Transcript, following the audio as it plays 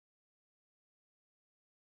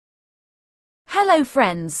Hello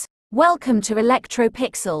friends, welcome to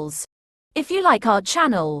ElectroPixels. If you like our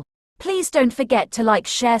channel, please don't forget to like,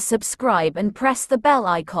 share, subscribe and press the bell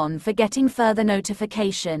icon for getting further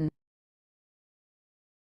notification.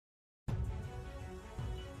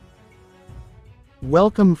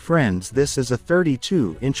 Welcome friends, this is a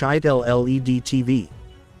 32-inch IDEL LED TV.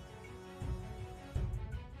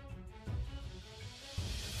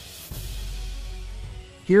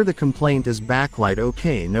 Here the complaint is backlight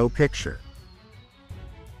okay, no picture.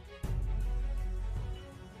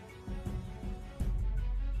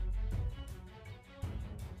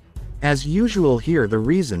 As usual here the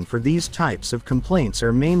reason for these types of complaints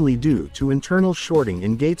are mainly due to internal shorting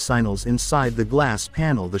in Gatesignals inside the glass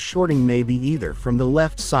panel. The shorting may be either from the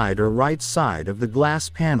left side or right side of the glass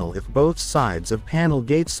panel. If both sides of panel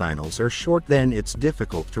Gatesignals are short, then it's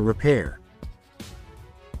difficult to repair.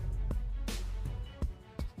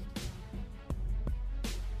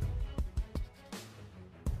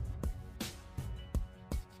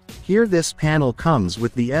 Here this panel comes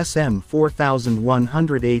with the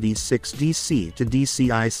SM4186 Dc to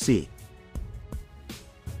DC IC.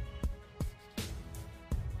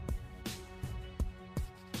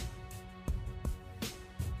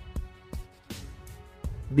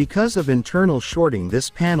 Because of internal shorting this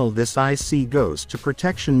IC goes to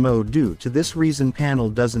protection mode. Due to this reason panel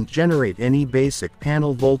doesn't generate any basic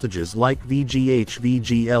panel voltages like VGH,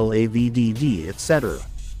 VGL, AVDD, etc.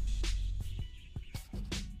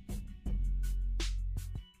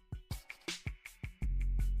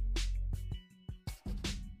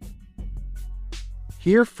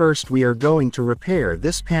 Here first we are going to repair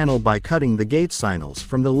this panel by cutting the Gatesignals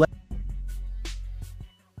from the left.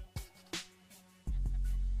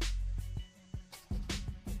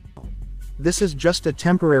 This is just a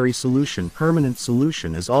temporary solution. Permanent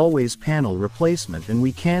solution is always panel replacement, and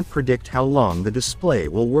we can't predict how long the display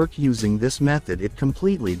will work using this method. It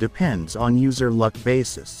completely depends on user luck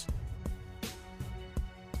basis.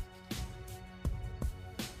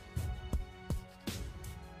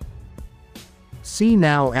 See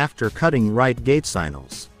now after cutting right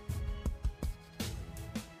Gatesignals.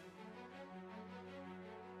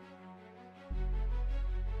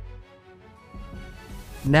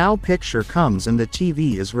 Now picture comes and the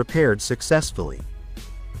TV is repaired successfully.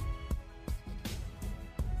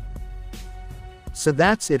 So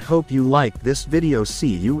that's it. Hope you liked this video.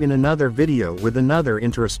 See you in another video with another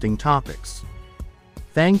interesting topics.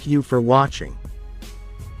 Thank you for watching.